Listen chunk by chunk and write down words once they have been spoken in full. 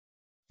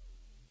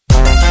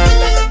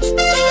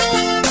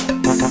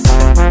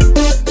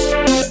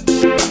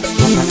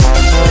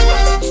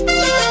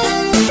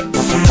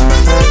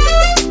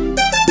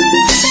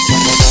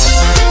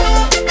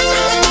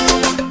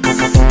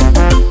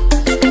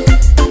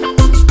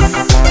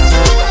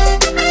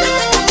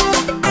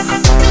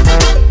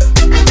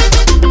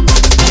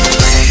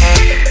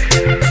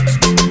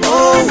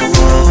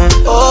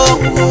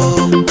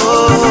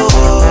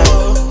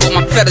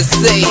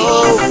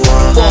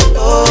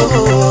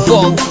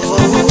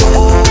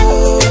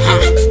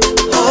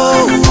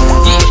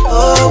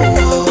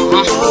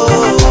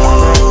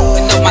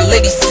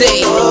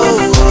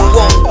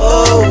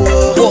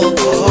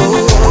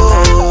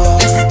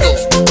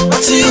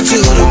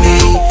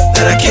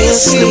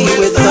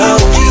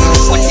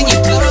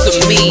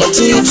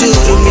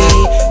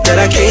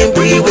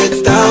breathe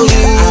without you.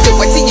 I said,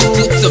 what did you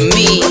do to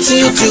me? What do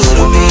you do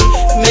to me?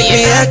 Make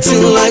me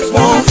acting like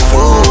one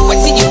fool. What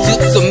did you do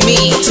to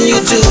me? What do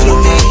you do to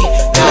me?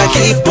 That I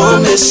keep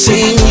on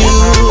missing you.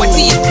 What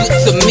did you do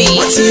to me?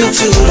 What do you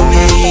do to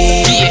me?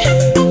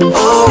 Yeah.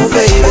 Oh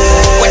baby.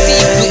 What did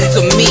you do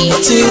to me?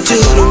 What do you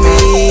do to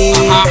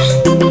me?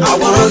 I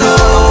wanna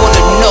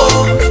know.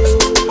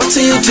 What do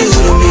you do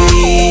to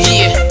me?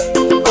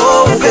 Yeah.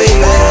 Oh baby.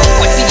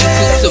 What did you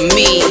do to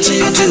me? What do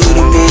you do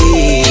to me?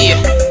 Yeah.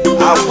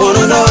 I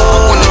wanna know.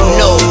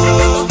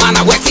 Man,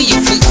 what did you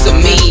do to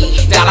me?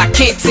 That I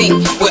can't think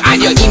without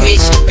your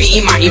image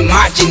be in my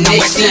imagination.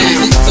 What did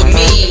you do to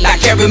me?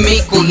 Like every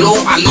me go low,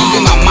 I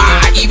losing my mind,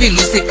 I even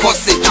losing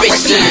concentration.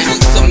 What did you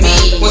do to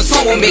me? When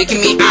someone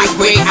making me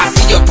angry, I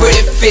see your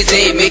pretty face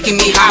and making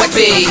me happy. What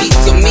did you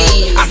do to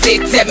me? I say,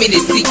 tell me the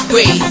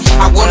secret.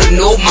 I wanna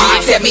know,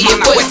 man. Tell me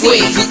what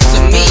did you do to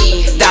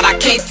me? That I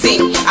can't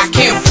think, I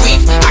can't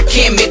breathe, I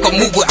can't make a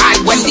move without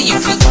you. What did you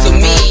do to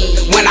me?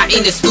 When I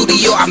in the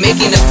studio, I'm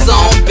making a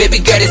song. Baby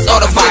girl, it's all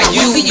about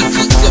you. What did you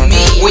do to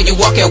me? When you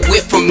walk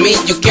away from me,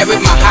 you carry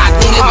my heart,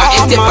 only my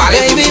empty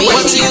body to me.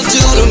 What do you do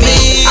to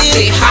me? I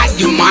say, how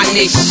you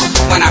manage?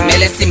 When I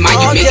melody in my,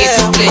 you make it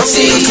to play. What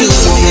do you do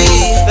to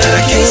me? That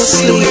I can't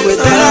sleep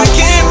without. That I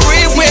can't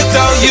breathe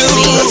without you.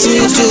 What do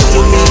you do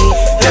to me?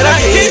 That I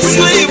can't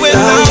sleep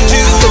without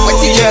you. What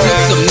did you do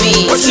to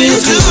me? What do you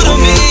do to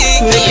me?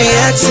 Make me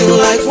acting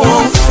like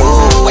one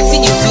fool. What did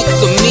you do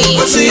to me?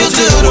 What do you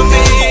do to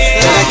me?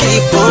 That I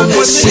keep on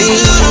missing you.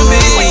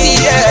 What did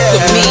you do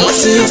to me? What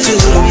do you do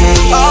to me?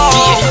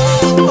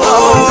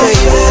 Oh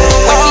baby.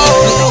 What did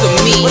you do to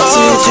me? What do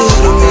you do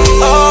to me?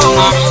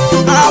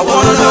 I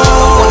wanna know.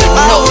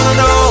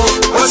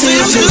 What do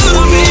you do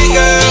to me,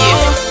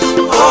 girl?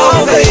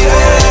 Oh baby.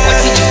 What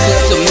did you do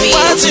to me?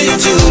 What do you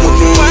do to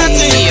me?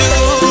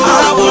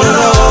 I wanna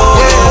know.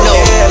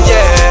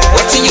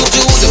 What do you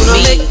do to You not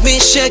me? make me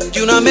shake,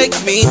 you not make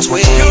me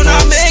twist. You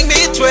not make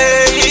me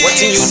twist. What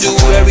do you do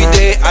every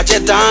day? I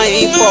just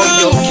dying for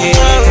your kiss.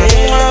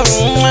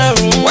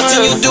 What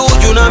do you do?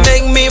 You not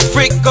make me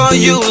freak on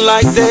you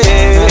like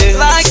this.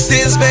 Like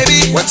this,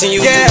 baby. What do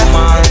you do,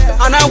 man?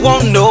 And I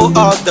want no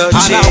other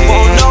chick.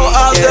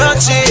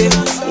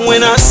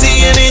 When I see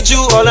you need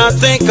you, all I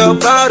think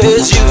about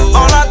is you.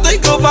 All I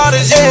think about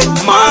is you.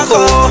 My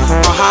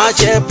heart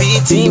just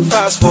beating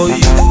fast for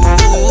you.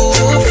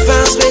 Too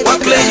fast, baby.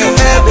 What play you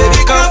have,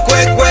 baby? Come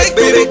quick,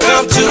 baby,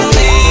 come to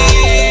me.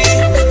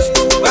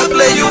 What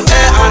play you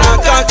have, and I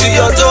come to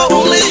your door.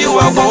 Only you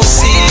I won't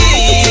see.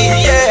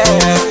 Yeah,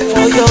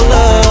 for your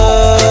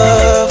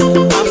love,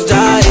 I'm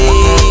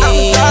dying.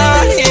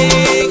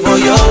 For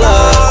your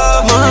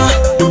love,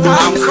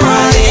 I'm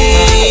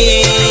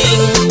crying.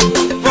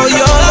 For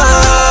your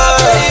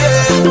love,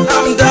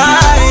 I'm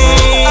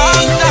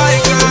dying.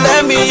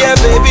 Let me hear,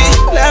 baby,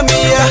 let me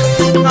hear.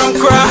 I'm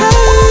crying.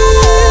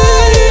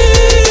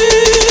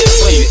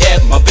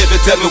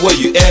 Tell me where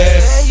you at.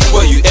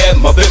 Where you at,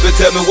 my baby?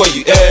 Tell me where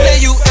you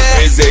at.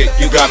 Crazy,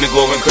 you got me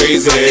going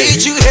crazy.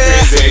 Crazy,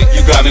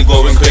 you got me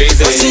going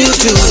crazy. What do you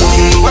do to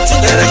me?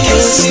 That I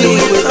can't sleep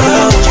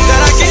without you.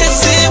 That I can't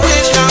sleep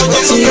without you.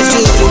 What do you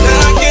do to me?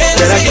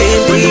 That I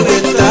can't breathe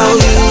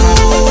without you.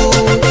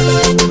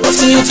 What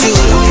do you do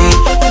to me?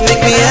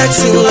 Make me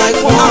acting like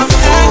one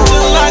fool.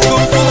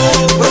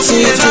 What do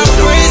you do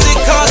to me?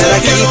 That I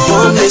keep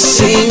on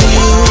missing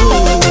you.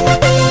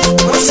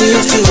 What do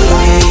you do to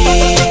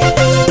me?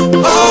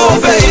 Oh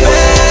baby,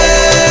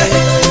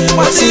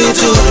 what do you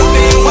do to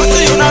me? What do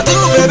you not do,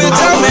 baby?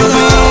 Tell me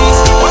please.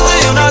 What do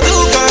you not do,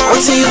 girl?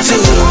 What do you do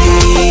to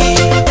me?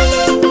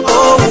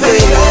 Oh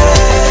baby,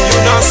 you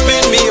not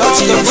spin me off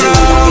the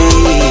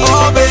ground.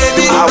 Oh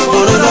baby, I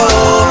wanna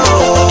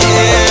know.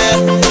 Yeah,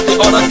 the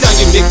other time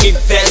you make me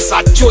vex,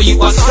 I show you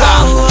a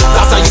style.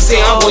 That's how you say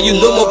I'm more, you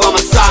know more by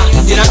my side.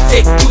 Did not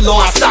take too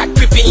long, I start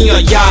creeping in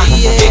your yard,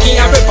 making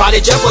everybody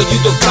just for you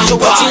to come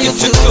by. You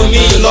took to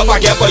me, the love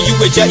I get for you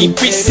is just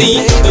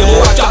increasing. The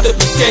more I try to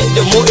pretend,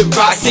 the more it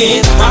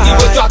rising. When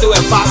people try to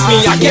advise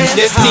me, I get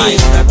this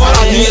thing. All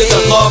I need is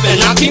a love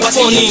and nothing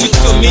funny. You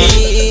took to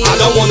me, I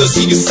don't wanna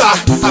see you sad.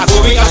 I go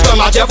in extra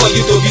my job for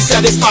you to be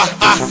satisfied.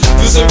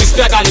 Losing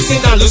respect, I sing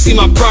down, losing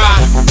my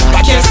pride.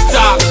 I can't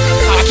stop,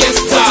 I can't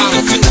stop.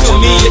 You took to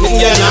me,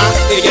 yeah nah,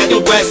 they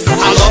getting west.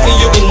 I'm loving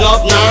you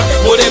enough now,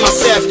 more than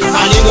myself.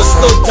 I need to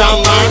slow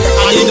down, man.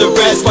 I need to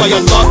rest, but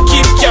your love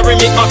keep carrying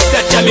me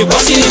upset. Tell me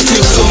what you do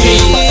to me.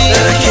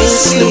 That I can't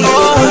sleep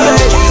without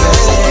you.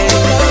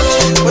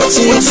 What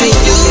do you do?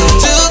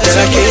 That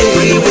I can't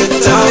breathe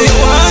without you.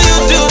 What you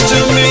do to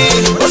me?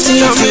 What do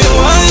you do?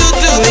 What you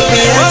do to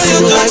me? What you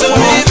do to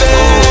me,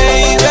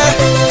 baby?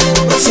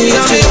 What do you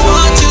do?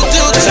 What you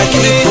do to me? I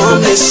keep on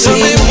missing.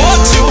 Tell me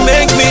what you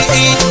make me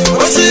eat.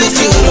 What do you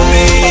do to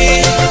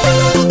me?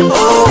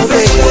 Oh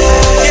baby,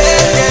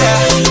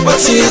 yeah. What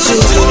do you do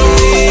to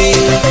me?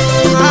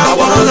 I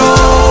wanna know.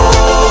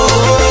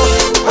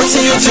 What do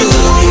you do to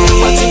me?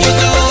 What do you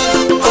do?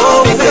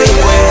 Oh baby,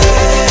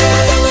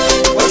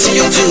 what do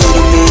you do to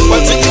me?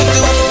 What do you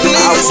do?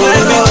 Please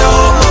let me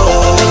know.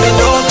 Let me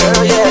know,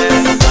 girl,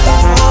 yeah.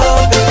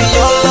 Oh baby,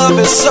 your love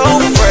is so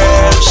fresh.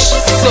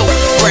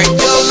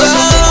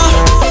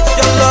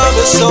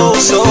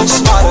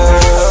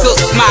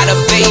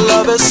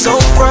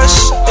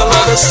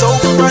 a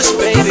Soulfresh,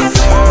 baby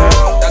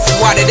girl. That's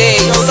what it is.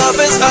 Your love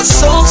is a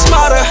soul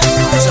smarter.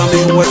 Tell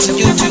me what you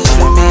do to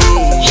me.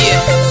 Yeah.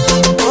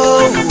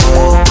 Oh,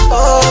 oh,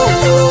 oh,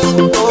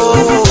 oh,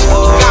 oh,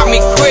 oh. Got me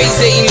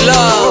crazy.